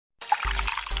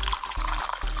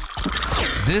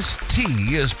This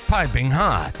tea is piping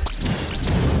hot.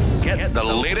 Get the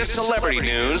latest celebrity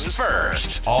news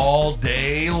first, all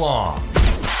day long,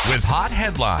 with hot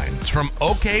headlines from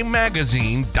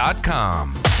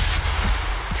OKMagazine.com.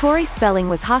 Tori Spelling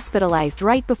was hospitalized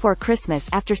right before Christmas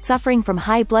after suffering from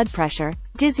high blood pressure,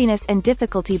 dizziness and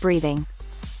difficulty breathing.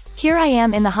 "Here I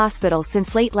am in the hospital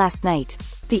since late last night,"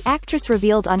 the actress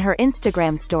revealed on her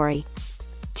Instagram story.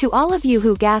 "To all of you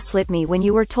who gaslit me when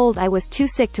you were told I was too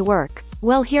sick to work,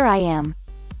 well, here I am.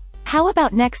 How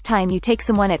about next time you take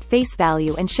someone at face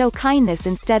value and show kindness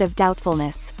instead of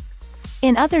doubtfulness?"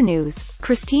 In other news,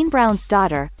 Christine Brown's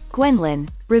daughter, Gwendolyn,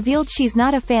 revealed she's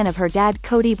not a fan of her dad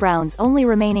Cody Brown's only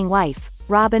remaining wife,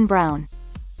 Robyn Brown.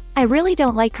 "I really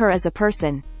don't like her as a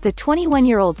person," the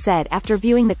 21-year-old said after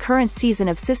viewing the current season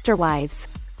of Sister Wives.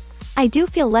 "I do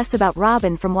feel less about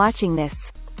Robyn from watching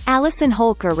this." Allison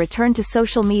Holker returned to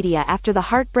social media after the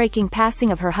heartbreaking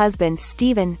passing of her husband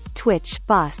Stephen, Twitch,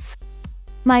 boss.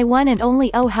 "My one and only,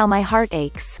 oh how my heart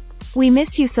aches. We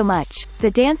miss you so much,"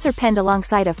 the dancer penned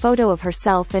alongside a photo of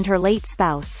herself and her late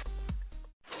spouse.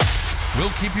 We'll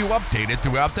keep you updated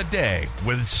throughout the day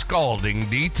with scalding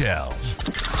details.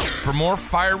 For more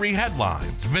fiery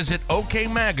headlines, visit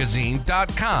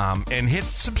OKMagazine.com and hit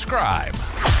subscribe.